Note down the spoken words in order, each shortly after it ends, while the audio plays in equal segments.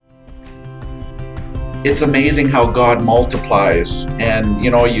it's amazing how God multiplies, and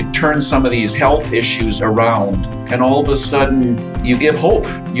you turn some of these health issues around, and all of a sudden you give hope.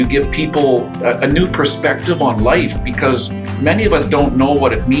 You give people a new perspective on life, because many of us don't know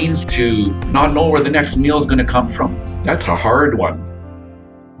what it means to not know where the next meal is going to come from. That's a hard one.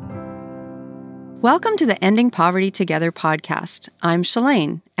 Welcome to the Ending Poverty Together podcast. I'm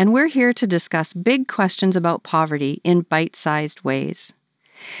Shalane, and we're here to discuss big questions about poverty in bite-sized ways.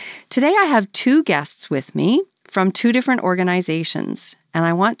 Today I have two guests with me from two different organizations, and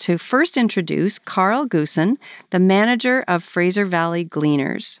I want to first introduce Carl Goosen, the manager of Fraser Valley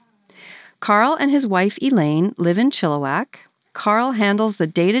Gleaners. Carl and his wife Elaine live in Chilliwack. Carl handles the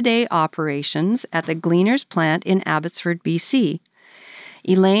day-to-day operations at the Gleaners plant in Abbotsford, BC.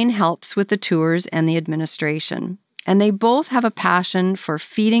 Elaine helps with the tours and the administration. And they both have a passion for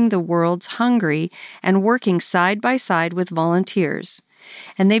feeding the world's hungry and working side by side with volunteers.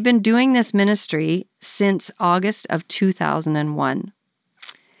 And they've been doing this ministry since August of 2001.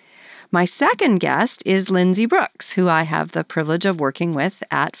 My second guest is Lindsay Brooks, who I have the privilege of working with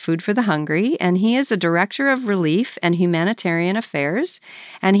at Food for the Hungry, and he is the Director of Relief and Humanitarian Affairs,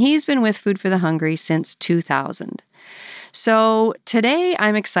 and he's been with Food for the Hungry since 2000. So today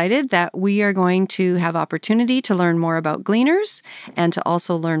I'm excited that we are going to have opportunity to learn more about Gleaners and to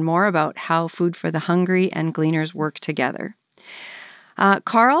also learn more about how Food for the Hungry and Gleaners work together.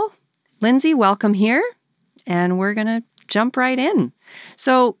 Carl, Lindsay, welcome here, and we're going to jump right in.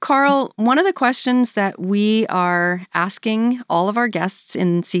 So, Carl, one of the questions that we are asking all of our guests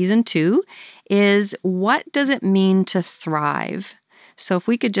in Season 2 is, what does it mean to thrive? So if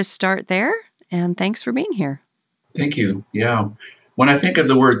we could just start there, and thanks for being here. Thank you. Yeah. When I think of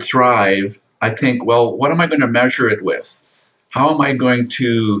the word thrive, I think, well, what am I going to measure it with? How am I going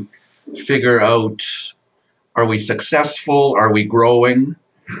to figure out, are we successful? Are we growing?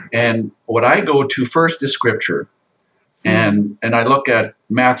 And what I go to first is Scripture. And I look at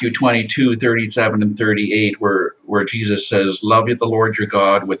Matthew 22, 37 and 38, where Jesus says, love the Lord your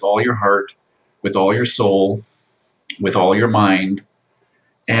God with all your heart, with all your soul, with all your mind.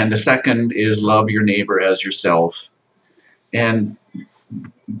 And the second is love your neighbor as yourself. And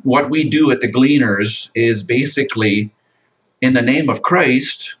what we do at the Gleaners is basically, in the name of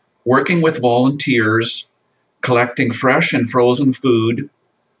Christ, working with volunteers, collecting fresh and frozen food,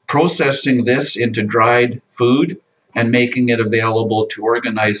 processing this into dried food, and making it available to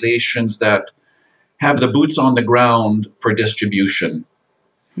organizations that have the boots on the ground for distribution.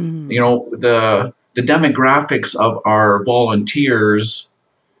 The demographics of our volunteers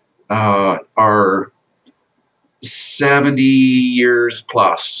are 70 years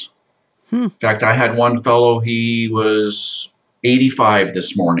plus. In fact, I had one fellow, he was 85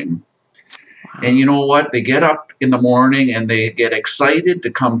 this morning. Wow. And you know what? They get up in the morning and they get excited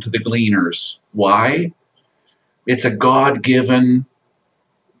to come to the Gleaners. Why? It's a God-given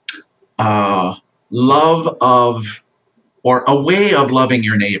love of, or a way of loving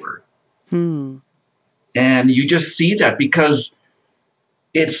your neighbor. And you just see that because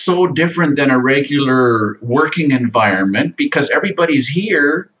it's so different than a regular working environment, because everybody's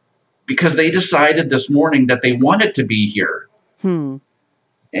here because they decided this morning that they wanted to be here.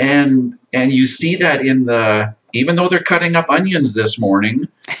 And you see that even though they're cutting up onions this morning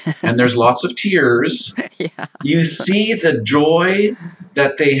and there's lots of tears, you see the joy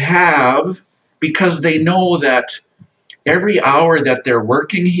that they have because they know that every hour that they're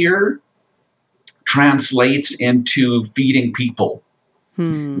working here translates into feeding people.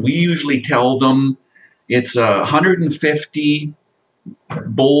 We usually tell them it's 150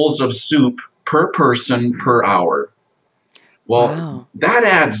 bowls of soup per person per hour. Well, That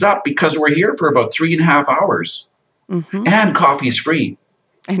adds up because we're here for about 3.5 hours. And coffee's free.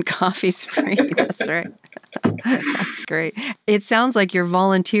 And coffee's free. That's right. That's great. It sounds like your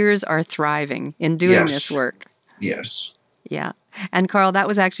volunteers are thriving in doing this work. Yes. Yeah. And Carl, that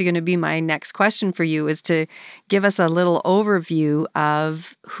was actually going to be my next question for you, is to give us a little overview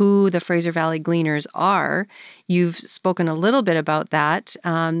of who the Fraser Valley Gleaners are. You've spoken a little bit about that.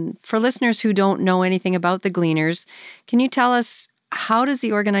 For listeners who don't know anything about the Gleaners, can you tell us, how does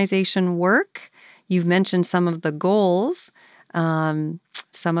the organization work? You've mentioned some of the goals, some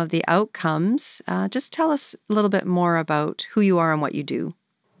of the outcomes. Just tell us a little bit more about who you are and what you do.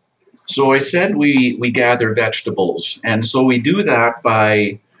 So I said we gather vegetables, and so we do that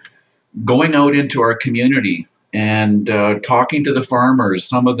by going out into our community and talking to the farmers.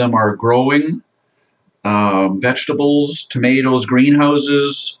 Some of them are growing vegetables, tomatoes,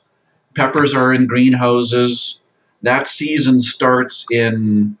 greenhouses. Peppers are in greenhouses. That season starts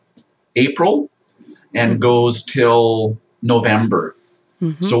in April and goes till November.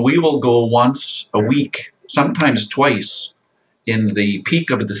 So we will go once a week, sometimes twice in the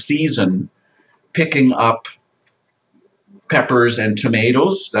peak of the season, picking up peppers and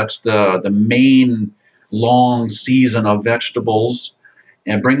tomatoes. That's the main long season of vegetables,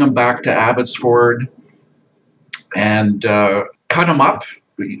 and bring them back to Abbotsford and cut them up,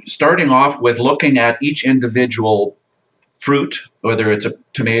 starting off with looking at each individual fruit, whether it's a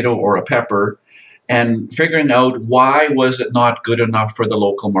tomato or a pepper, and figuring out why was it not good enough for the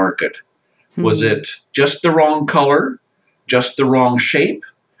local market. Was it just the wrong color, just the wrong shape,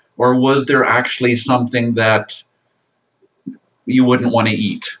 or was there actually something that you wouldn't want to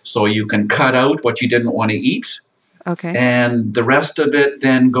eat? So you can cut out what you didn't want to eat, Okay. and the rest of it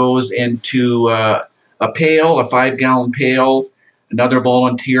then goes into a pail, a 5-gallon pail. Another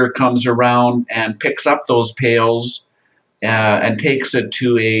volunteer comes around and picks up those pails and takes it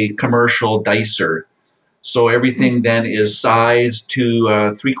to a commercial dicer. So everything then is sized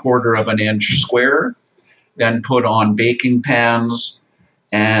to 3/4 of an inch square, then put on baking pans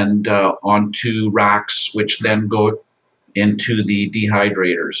and onto racks, which then go into the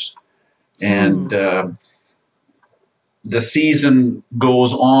dehydrators. And the season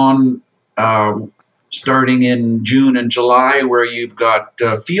goes on starting in June and July, where you've got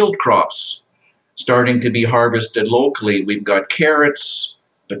field crops starting to be harvested locally. We've got carrots,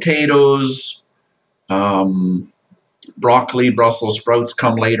 potatoes, broccoli, Brussels sprouts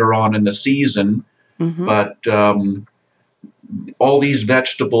come later on in the season, but all these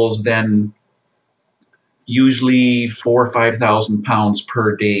vegetables then usually 4,000 or 5,000 pounds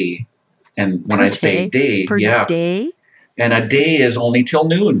per day. And when I say day, per day? And a day is only till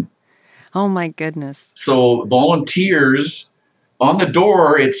noon. Oh my goodness. So volunteers, on the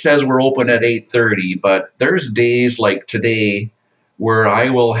door it says we're open at 8:30, but there's days like today where I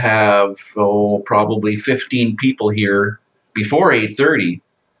will have probably 15 people here before 8:30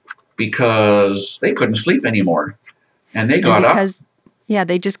 because they couldn't sleep anymore. And they got up. Yeah,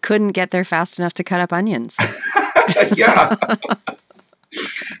 they just couldn't get there fast enough to cut up onions. Yeah.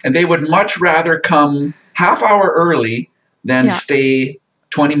 And they would much rather come half hour early than stay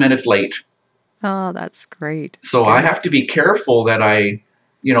 20 minutes late. Oh, that's great. So I have to be careful that I,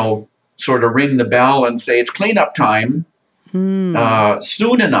 sort of ring the bell and say it's cleanup time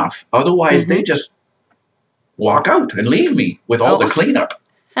soon enough. Otherwise, they just walk out and leave me with all the cleanup.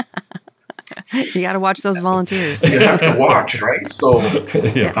 You got to watch those volunteers. You have to watch, right? So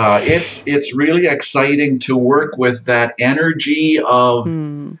it's really exciting to work with that energy of,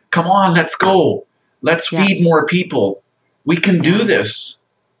 come on, let's go. Let's feed more people. We can do this.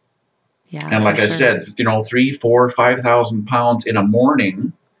 Yeah, and like I said, 3,000, 4,000, 5,000 pounds in a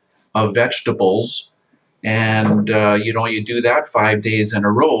morning of vegetables. And, you do that 5 days in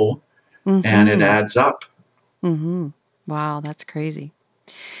a row and it adds up. Wow, that's crazy.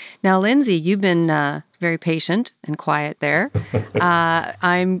 Now, Lindsay, you've been very patient and quiet there.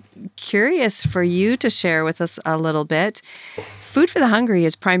 I'm curious for you to share with us a little bit. Food for the Hungry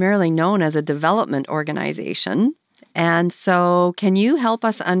is primarily known as a development organization. And so can you help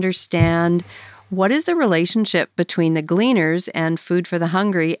us understand what is the relationship between the Gleaners and Food for the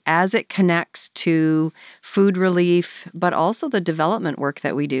Hungry as it connects to food relief, but also the development work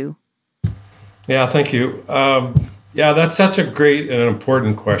that we do? Yeah, thank you. That's such a great and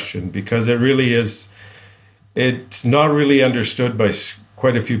important question because it really is, it's not really understood by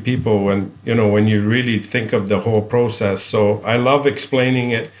quite a few people when you really think of the whole process. So I love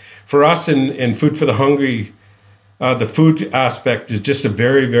explaining it. For us in Food for the Hungry, the food aspect is just a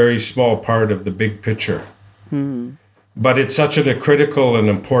very, very small part of the big picture. But it's such a critical and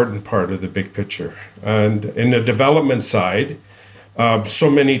important part of the big picture. And in the development side,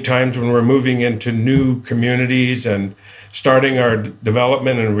 so many times when we're moving into new communities and starting our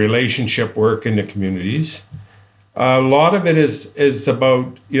development and relationship work in the communities, a lot of it is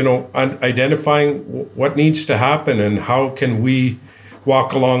about, identifying what needs to happen and how can we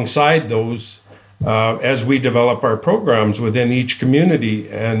walk alongside those as we develop our programs within each community.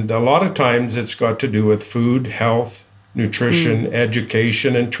 And a lot of times it's got to do with food, health, nutrition,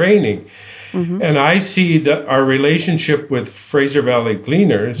 education, and training. And I see that our relationship with Fraser Valley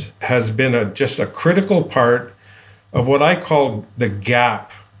Gleaners has been just a critical part of what I call the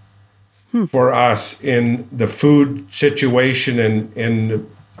gap for us in the food situation and in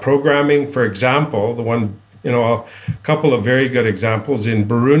programming. For example, a couple of very good examples. In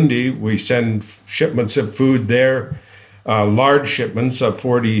Burundi, we send shipments of food there, large shipments of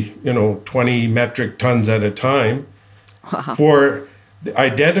 20 metric tons at a time. Wow. For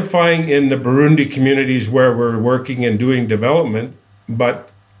identifying in the Burundi communities where we're working and doing development, but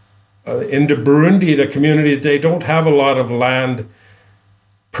in the Burundi, the community, they don't have a lot of land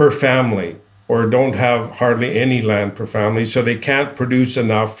per family, or don't have hardly any land per family, so they can't produce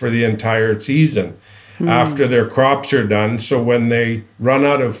enough for the entire season after their crops are done. So when they run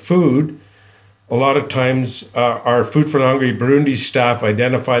out of food, a lot of times our Food for the Hungry Burundi staff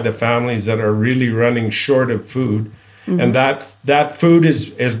identify the families that are really running short of food. And that food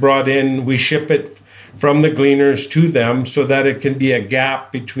is brought in. We ship it from the gleaners to them so that it can be a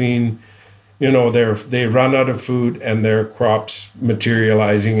gap between, they run out of food and their crops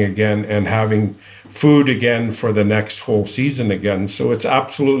materializing again and having food again for the next whole season again. So it's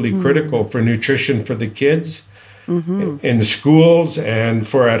absolutely critical for nutrition for the kids in the schools and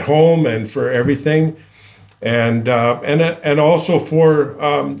for at home and for everything. And also for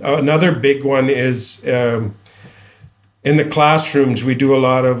another big one is in the classrooms. We do a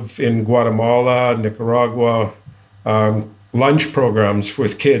lot of, in Guatemala, Nicaragua, lunch programs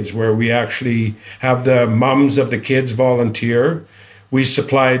with kids where we actually have the moms of the kids volunteer. We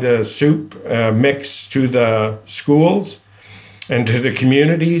supply the soup mix to the schools and to the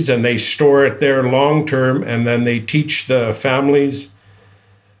communities, and they store it there long term, and then they teach the families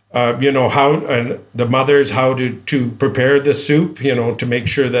how, and the mothers, how to prepare the soup, to make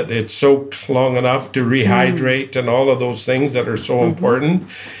sure that it's soaked long enough to rehydrate and all of those things that are so important.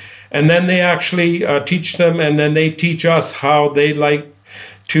 And then they actually teach them, and then they teach us how they like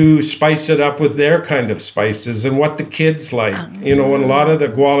to spice it up with their kind of spices and what the kids like. And a lot of the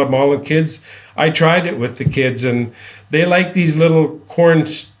Guatemalan kids, I tried it with the kids, and they like these little corn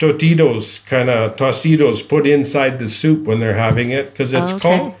tostitos put inside the soup when they're having it, because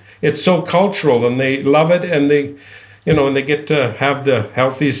it's so cultural, and they love it, and they get to have the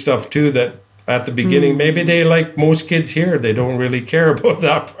healthy stuff too. That at the beginning, maybe they, like most kids here, they don't really care about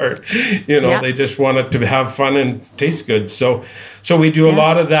that part. They just want it to have fun and taste good. So we do a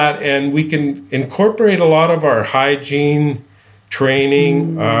lot of that, and we can incorporate a lot of our hygiene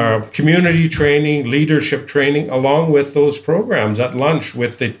training, community training, leadership training, along with those programs at lunch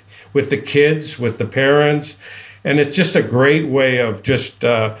with the kids, with the parents. And it's just a great way of just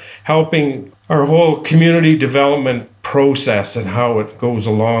helping our whole community development process and how it goes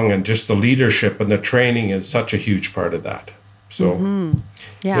along, and just the leadership and the training is such a huge part of that. So,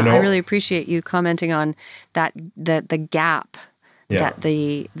 I really appreciate you commenting on that, the gap that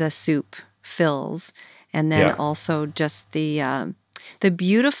the soup fills, and then also just the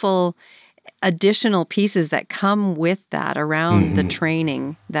beautiful additional pieces that come with that around the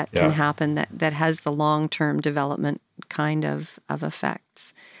training that can happen, that has the long-term development kind of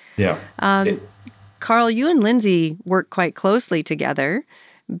effects. Yeah. Carl, you and Lindsay work quite closely together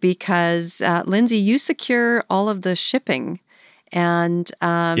because, Lindsay, you secure all of the shipping. And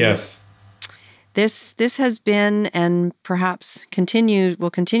yes, this has been, and perhaps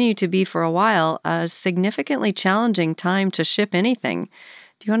will continue to be for a while, a significantly challenging time to ship anything.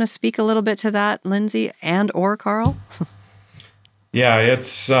 Do you want to speak a little bit to that, Lindsay or Carl? Yeah,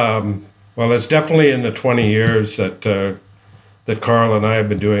 it's it's definitely in the 20 years that Carl and I have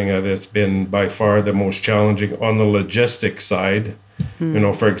been doing it. It's been by far the most challenging on the logistics side.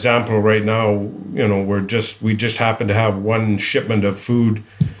 For example, right now, we just happen to have one shipment of food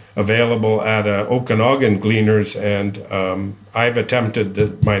available at Okanagan Gleaners, and I've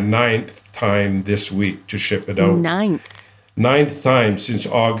attempted my 9th time this week to ship it out. Ninth time since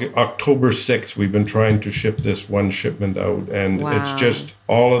October 6th, we've been trying to ship this one shipment out. And it's just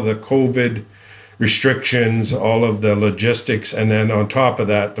all of the COVID restrictions, all of the logistics, and then on top of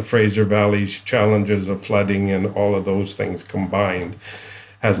that, the Fraser Valley's challenges of flooding and all of those things combined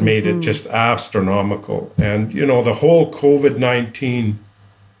has made it just astronomical. And, the whole COVID-19,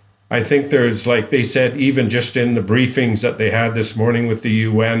 I think there's, like they said, even just in the briefings that they had this morning with the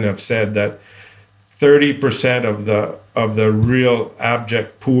UN, have said that 30% of the real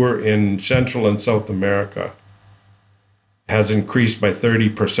abject poor in Central and South America has increased by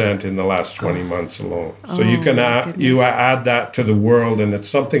 30% in the last 20 months alone. So you can add that to the world, and it's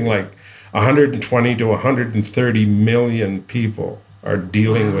something like 120 to 130 million people are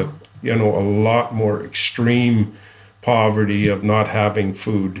dealing with, a lot more extreme poverty of not having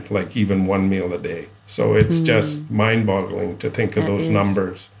food, like even one meal a day. So it's just mind-boggling to think of those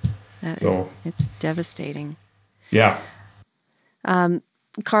numbers. It's devastating. Yeah.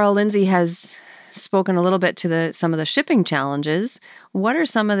 Carl, Lindsay has spoken a little bit to some of the shipping challenges. What are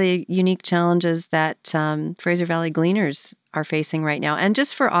some of the unique challenges that Fraser Valley Gleaners are facing right now? And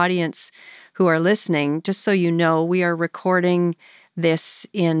just for audience who are listening, just so you know, we are recording this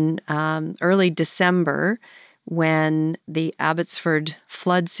in early December, when the Abbotsford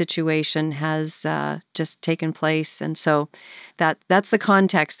flood situation has just taken place. And so that's the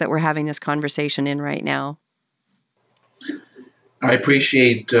context that we're having this conversation in right now. I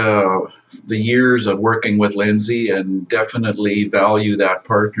appreciate the years of working with Lindsay and definitely value that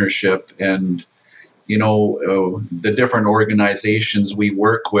partnership. And, the different organizations we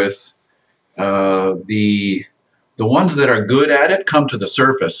work with, the ones that are good at it come to the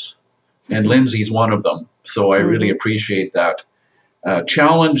surface, and Lindsay's one of them. So I really Mm-hmm. appreciate that.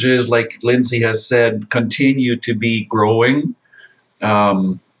 Challenges, like Lindsay has said, continue to be growing.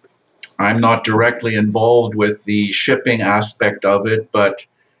 Um, I'm not directly involved with the shipping aspect of it, but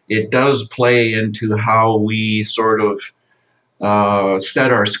it does play into how we sort of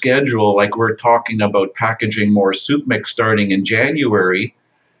set our schedule. Like we're talking about packaging more soup mix starting in January,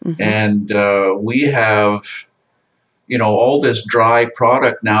 Mm-hmm. and we have all this dry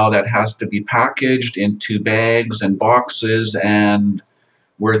product now that has to be packaged into bags and boxes, and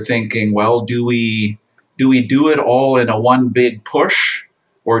we're thinking, well, do we do it all in a one big push,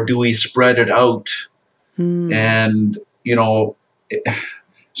 or do we spread it out? Mm. And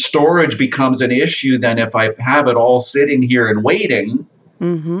storage becomes an issue then if I have it all sitting here and waiting,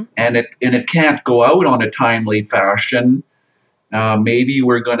 Mm-hmm. and it can't go out on a timely fashion. Maybe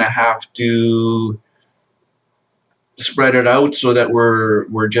we're going to have to spread it out so that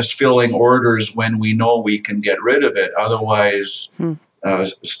we're just filling orders when we know we can get rid of it. Otherwise, Hmm.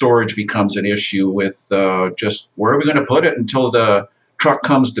 storage becomes an issue with just where are we going to put it until the truck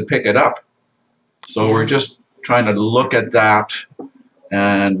comes to pick it up. So we're Yeah. just trying to look at that.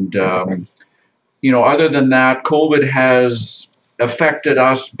 And, other than that, COVID has affected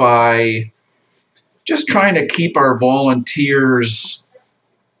us by just trying to keep our volunteers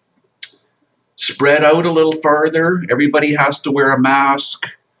spread out a little farther. Everybody has to wear a mask.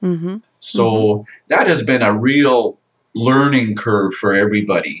 Mm-hmm. Mm-hmm. So that has been a real learning curve for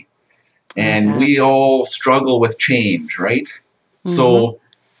everybody. I And we bet. all struggle with change, right? Mm-hmm. So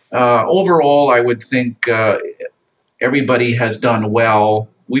overall, I would think everybody has done well.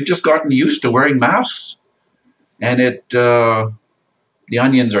 We've just gotten used to wearing masks, and the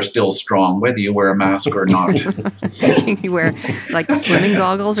onions are still strong, whether you wear a mask or not. Can you wear like swimming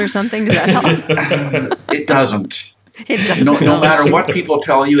goggles or something? Does that help? It doesn't. It No, doesn't. no Oh, matter what shoot. people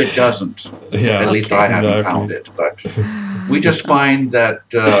tell you, it doesn't. At Yeah, least I Okay. haven't found exactly. it. But we just find that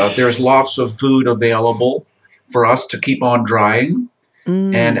there's lots of food available for us to keep on drying.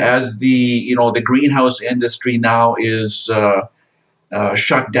 And Mm. as the greenhouse industry now is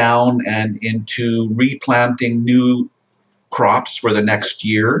shut down and into replanting new crops for the next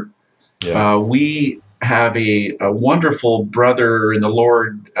year, Yeah. we have a wonderful brother in the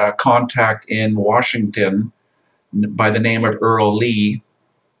Lord contact in Washington by the name of Earl Lee,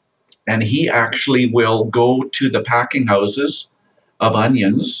 and he actually will go to the packing houses of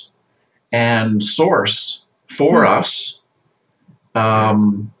onions and source for Hmm. us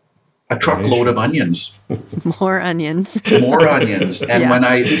um, a truckload of Donation. onions, More onions. more onions. And Yeah, when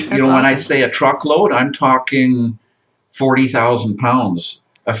I, that's when I awesome. say a truckload, I'm talking 40,000 pounds,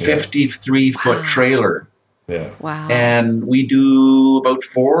 a Yeah. 53-foot Wow. trailer. Yeah. Wow. And we do about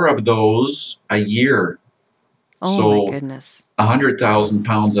 4 of those a year. Oh my So goodness. 100,000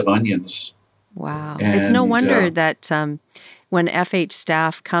 pounds of onions. Wow. It's no And wonder that when FH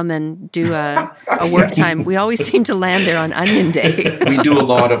staff come and do a work yes, time, we always seem to land there on Onion Day. we do a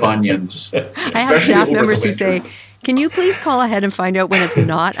lot of onions, I have especially staff over the members who winter. say, "Can you please call ahead and find out when it's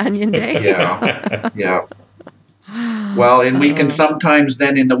not Onion Day?" Yeah, yeah. Well, and we can Uh, sometimes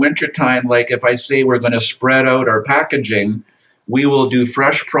then in the wintertime, like if I say we're going to spread out our packaging, we will do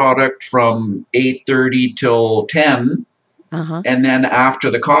fresh product from 8:30 till 10, uh-huh. and then after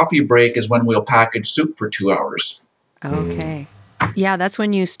the coffee break is when we'll package soup for 2 hours. Okay. Yeah, that's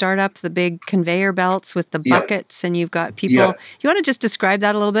when you start up the big conveyor belts with the Yep, buckets, and you've got people. yep. You want to just describe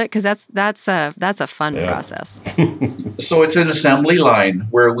that a little bit, because that's a fun Yeah. process. So it's an assembly line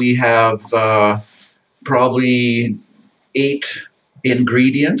where we have probably 8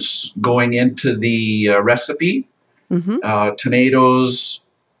 ingredients going into the recipe: Mm-hmm. tomatoes,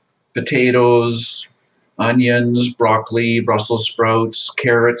 potatoes, onions, broccoli, Brussels sprouts,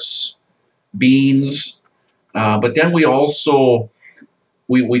 carrots, beans. But then we also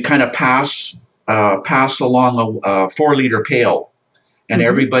we kind of pass along a 4-liter pail, and Mm-hmm.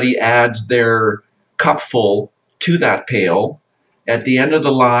 everybody adds their cupful to that pail. At the end of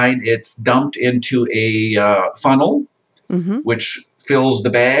the line, it's dumped into a funnel, Mm-hmm. which fills the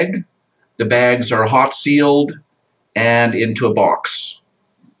bag. The bags are hot sealed and into a box.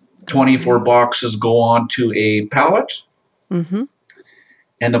 24 Okay. boxes go onto a pallet, Mm-hmm.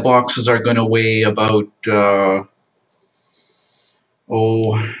 and the boxes are going to weigh about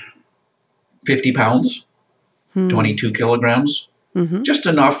oh 50 pounds, Hmm. 22 kilograms, Mm-hmm. just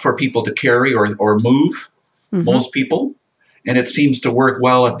enough for people to carry or move, Mm-hmm. most people. And it seems to work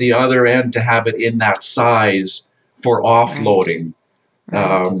well at the other end to have it in that size for Right. offloading.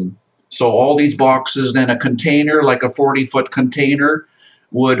 Right. So all these boxes, then a container, like a 40-foot container,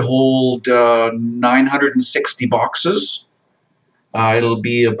 would hold 960 boxes. It'll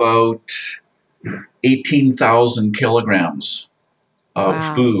be about 18,000 kilograms of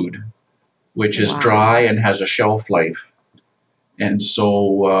Wow. food, which is Wow. dry and has a shelf life. And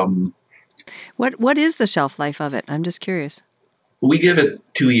so What is the shelf life of it? I'm just curious. we give it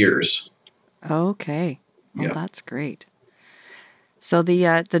 2 years. Okay. Well, Yeah. that's great. So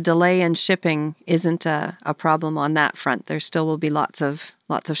the delay in shipping isn't a problem on that front. There still will be lots of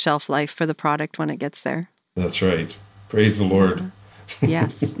shelf life for the product when it gets there. That's right. Praise the Lord. Yeah.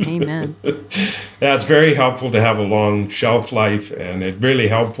 Yes. Amen. Yeah, it's very helpful to have a long shelf life, and it's really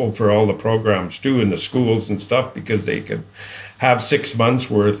helpful for all the programs too in the schools and stuff because they can have 6 months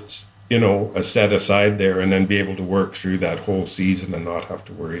worth, set aside there, and then be able to work through that whole season and not have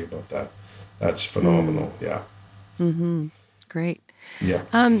to worry about that. That's phenomenal. Yeah, Great. yeah.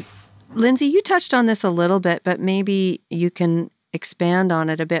 Lindsay, you touched on this a little bit, but maybe you can expand on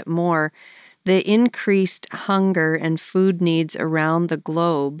it a bit more. The increased hunger and food needs around the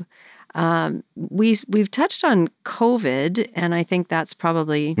globe. We've touched on COVID, and I think that's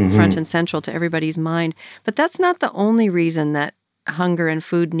probably front hmm and central to everybody's mind. But that's not the only reason that hunger and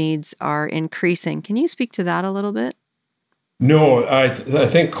food needs are increasing. Can you speak to that a little bit? No, I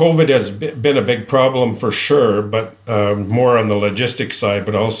think COVID has been a big problem for sure, but more on the logistics side,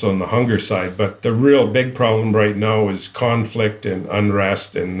 but also on the hunger side. But the real big problem right now is conflict and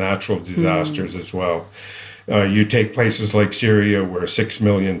unrest and natural Hmm. disasters as well. You take places like Syria, where 6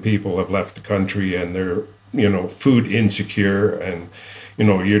 million people have left the country and they're, food insecure, and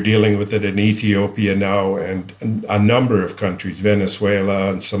you're dealing with it in Ethiopia now, and a number of countries,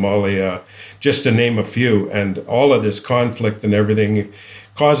 Venezuela and Somalia, just to name a few. And all of this conflict and everything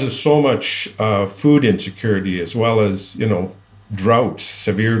causes so much food insecurity, as well as droughts,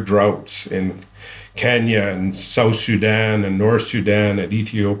 severe droughts in Kenya and South Sudan and North Sudan and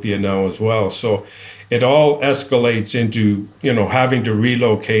Ethiopia now as well. So it all escalates into, having to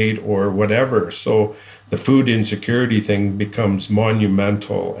relocate or whatever. So the food insecurity thing becomes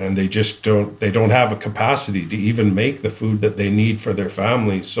monumental, and they don't have a capacity to even make the food that they need for their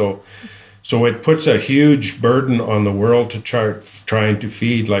families. So it puts a huge burden on the world to trying to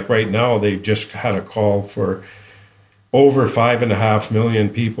feed. Like right now, they've just had a call for over 5.5 million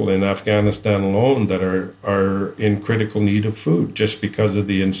people in Afghanistan alone that are in critical need of food, just because of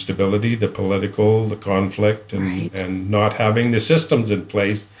the instability, the conflict, and Right. and not having the systems in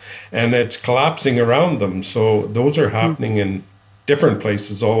place, and it's collapsing around them. So those are happening in different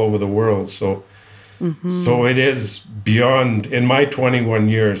places all over the world. So Mm-hmm. it is beyond. In my 21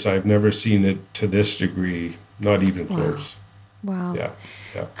 years, I've never seen it to this degree, not even Wow. close. Wow. Yeah,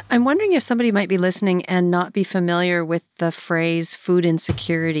 yeah, I'm wondering if somebody might be listening and not be familiar with the phrase food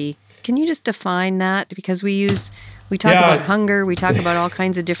insecurity. Can you just define that? Because we talk about yeah. hunger, we talk about all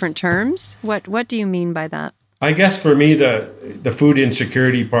kinds of different terms. What do you mean by that? I guess for me, the food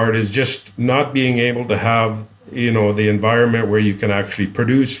insecurity part is just not being able to have, the environment where you can actually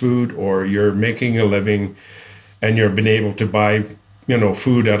produce food, or you're making a living and you're been able to buy,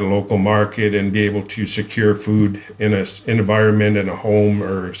 food at a local market and be able to secure food in environment, in a home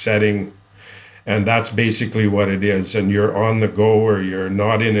or setting. And that's basically what it is. And you're on the go, or you're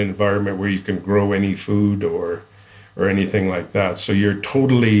not in an environment where you can grow any food or anything like that. So you're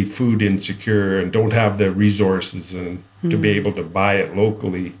totally food insecure and don't have the resources and to be Hmm. able to buy it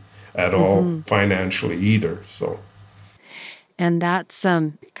locally at all Hmm. financially either. So And that's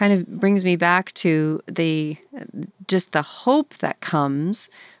kind of brings me back to the just the hope that comes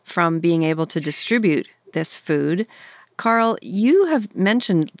from being able to distribute this food. Carl, you have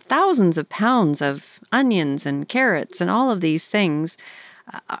mentioned thousands of pounds of onions and carrots and all of these things.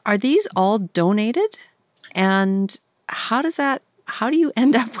 Are these all donated? And how do you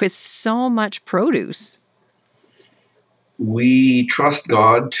end up with so much produce? We trust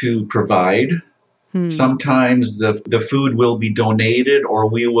God to provide. Hmm. Sometimes the food will be donated, or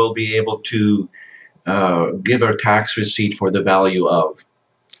we will be able to give a tax receipt for the value of.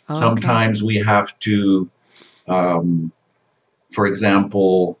 Okay. Sometimes we have to, um, for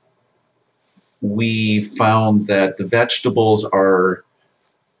example, we found that the vegetables are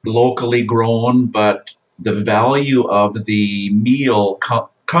locally grown, but the value of the meal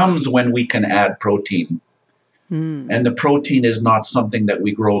comes when we can add protein. Hmm. And the protein is not something that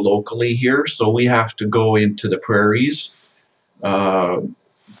we grow locally here, so we have to go into the prairies, uh,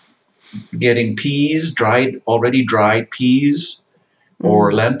 getting peas, already dried peas,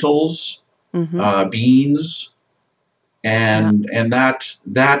 or Mm. lentils, Mm-hmm. beans, and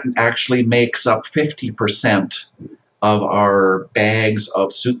that actually makes up 50% of our bags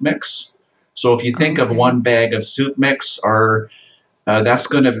of soup mix. So if you think of Okay. one bag of soup mix, that's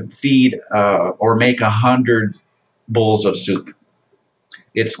going to feed or make 100 bowls of soup.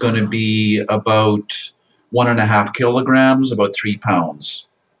 It's going to Wow. be about 1.5 kilograms, about 3 pounds,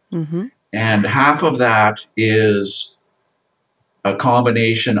 Mm-hmm. and half of that is a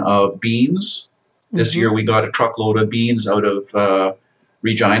combination of beans. This Mm-hmm. year we got a truckload of beans out of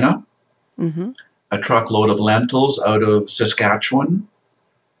Regina, Mm-hmm. a truckload of lentils out of Saskatchewan,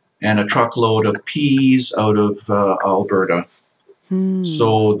 and a truckload of peas out of Alberta. Hmm.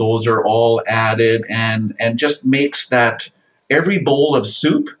 So those are all added and just makes that every bowl of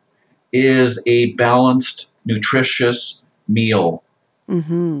soup is a balanced, nutritious meal.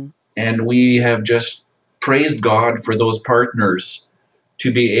 Mm-hmm. And we have just praised God for those partners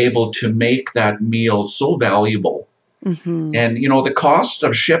to be able to make that meal so valuable. Mm-hmm. And the cost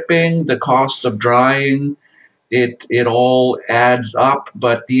of shipping, the cost of drying, it all adds up,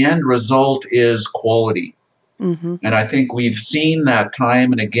 but the end result is quality. Mm-hmm. And I think we've seen that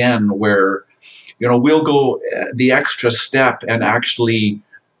time and again where we'll go the extra step and actually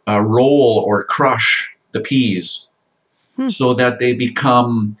roll or crush the peas Hmm. so that they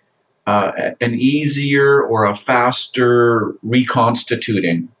become an easier or a faster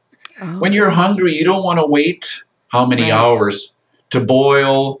reconstituting. When you're Okay. hungry, you don't want to wait how many Right. hours to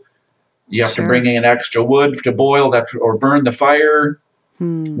boil. You have to bring Sure. in extra wood to boil that or burn the fire.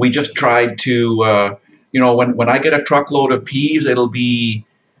 Hmm. We just tried to, when I get a truckload of peas, it'll be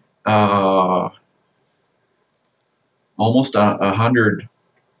uh, almost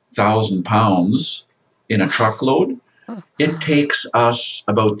 100,000 pounds in a truckload. It takes us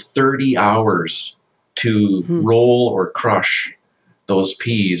about 30 hours to Hmm. roll or crush those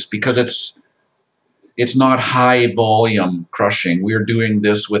peas because it's not high volume crushing. We're doing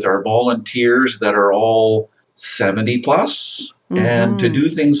this with our volunteers that are all 70 plus. And to Mm-hmm. do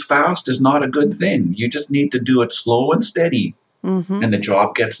things fast is not a good thing. You just need to do it slow and steady, Mm-hmm. and the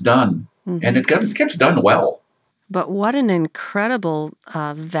job gets done. And Mm-hmm. it gets done well. But what an incredible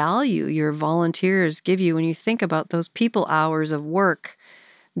value your volunteers give you when you think about those people hours of work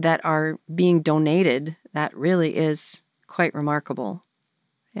that are being donated. That really is quite remarkable.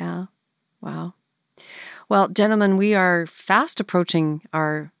 Yeah. Wow. Well, gentlemen, we are fast approaching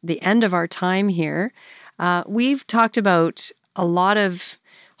the end of our time here. We've talked about a lot of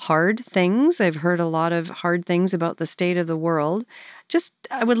hard things. I've heard a lot of hard things about the state of the world.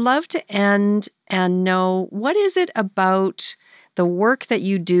 I would love to end and know, what is it about the work that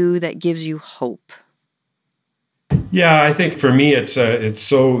you do that gives you hope? Yeah, I think for me, it's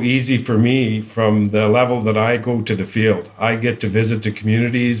so easy for me from the level that I go to the field. I get to visit the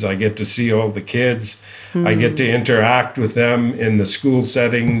communities. I get to see all the kids. I get to Hmm. interact with them in the school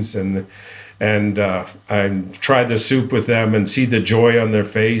settings, and I try the soup with them and see the joy on their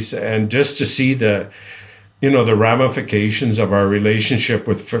face, and just to see the ramifications of our relationship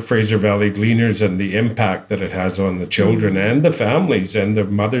with Fraser Valley Gleaners and the impact that it has on the children Hmm. and the families and the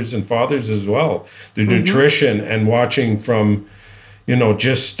mothers and fathers as well. The Mm-hmm. nutrition and watching from,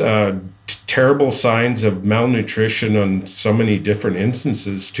 just terrible signs of malnutrition on so many different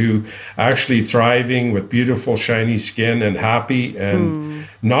instances to actually thriving with beautiful, shiny skin and happy and Hmm.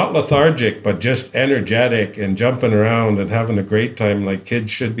 not lethargic, but just energetic and jumping around and having a great time like kids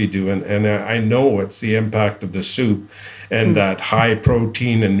should be doing. And I know it's the impact of the soup and Hmm. that high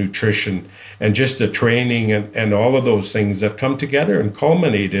protein and nutrition and just the training and all of those things that come together and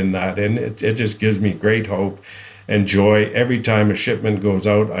culminate in that. And it just gives me great hope and joy. Every time a shipment goes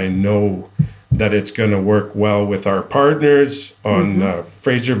out, I know that it's going to work well with our partners on Mm-hmm.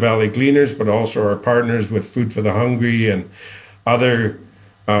 Fraser Valley Gleaners, but also our partners with Food for the Hungry and other,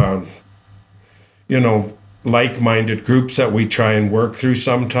 uh, you know, like-minded groups that we try and work through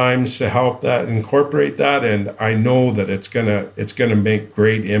sometimes to help that incorporate that. And I know that it's gonna make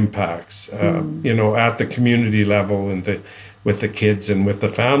great impacts, Hmm. at the community level and with the kids and with the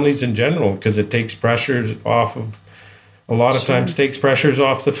families in general, because it takes pressures off of a lot of times Sure. takes pressures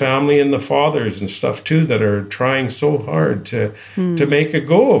off the family and the fathers and stuff too that are trying so hard to Hmm. make a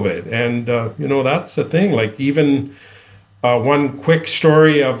go of it. And that's the thing. Like even one quick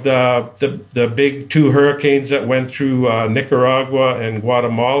story of the big two hurricanes that went through Nicaragua and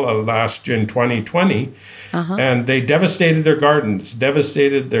Guatemala last year in 2020, Uh-huh. and they devastated their gardens,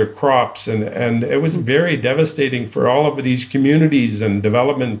 devastated their crops, and it was Hmm. very devastating for all of these communities and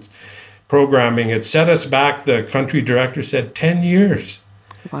development programming. It set us back, the country director said, 10 years.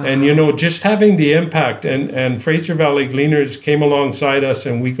 And, Wow. just having the impact, and Fraser Valley Gleaners came alongside us,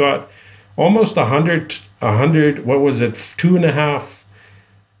 and we got almost what was it, 2.5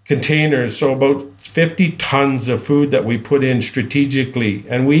 containers, so about 50 tons of food that we put in strategically.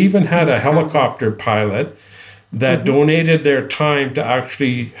 And we even had a helicopter pilot that donated their time to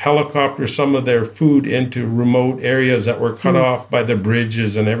actually helicopter some of their food into remote areas that were cut off by the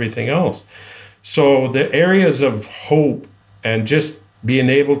bridges and everything else. So the areas of hope and just being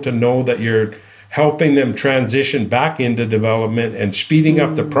able to know that you're helping them transition back into development and speeding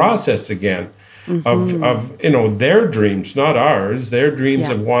up the process again of their dreams, not ours, their dreams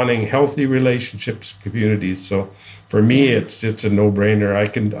of wanting healthy relationships, communities. So for me, it's a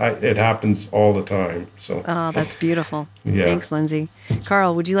no-brainer. It happens all the time. So that's beautiful. Yeah. Thanks, Lindsay.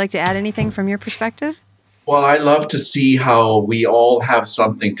 Carl, would you like to add anything from your perspective? Well, I love to see how we all have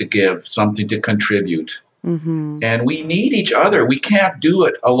something to give, something to contribute. And we need each other. We can't do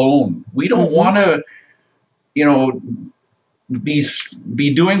it alone. We don't want to,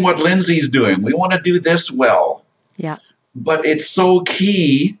 be doing what Lindsay's doing. We want to do this well. Yeah. But it's so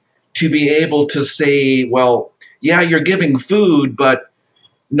key to be able to say, well, yeah, you're giving food, but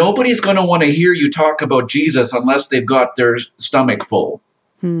nobody's going to want to hear you talk about Jesus unless they've got their stomach full.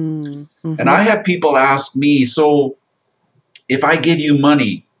 And I have people ask me, so if I give you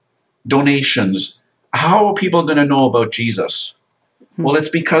money, donations, how are people going to know about Jesus? Well, it's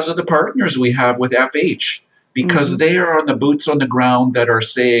because of the partners we have with FH, because they are on the boots on the ground that are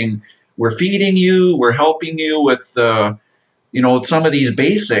saying, we're feeding you, we're helping you with, some of these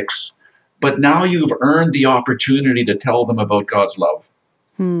basics, but now you've earned the opportunity to tell them about God's love.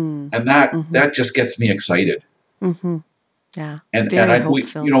 And that just gets me excited. Yeah. And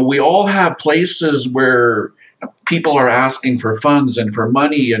we all have places where people are asking for funds and for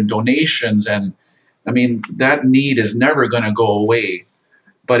money and donations. And I mean, that need is never going to go away.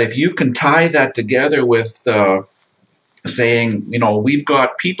 But if you can tie that together with saying, we've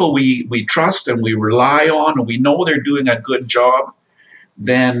got people we trust and we rely on, and we know they're doing a good job,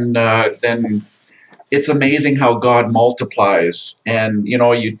 then it's amazing how God multiplies. And,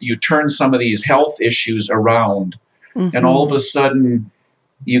 you turn some of these health issues around, and all of a sudden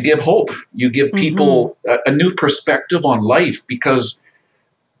you give hope. You give people a new perspective on life, because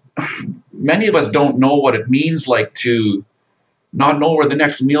many of us don't know what it means like to not know where the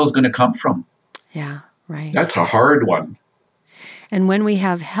next meal is going to come from. Yeah, right. That's a hard one. And when we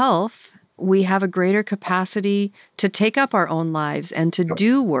have health, we have a greater capacity to take up our own lives and to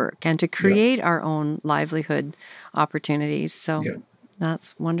do work and to create our own livelihood opportunities. So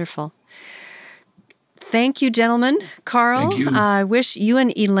that's wonderful. Thank you, gentlemen. Carl, Thank you. I wish you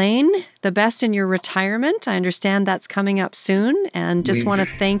and Elaine the best in your retirement. I understand that's coming up soon, and just want to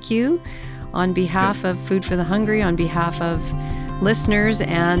thank you on behalf of Food for the Hungry, on behalf of listeners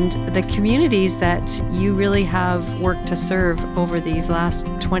and the communities that you really have worked to serve over these last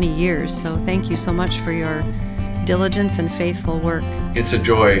 20 years. So thank you so much for your diligence and faithful work. It's a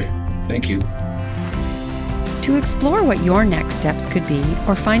joy. Thank you. To explore what your next steps could be,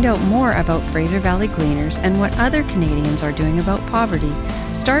 or find out more about Fraser Valley Gleaners and what other Canadians are doing about poverty,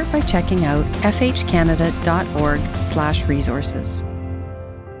 start by checking out fhcanada.org/resources.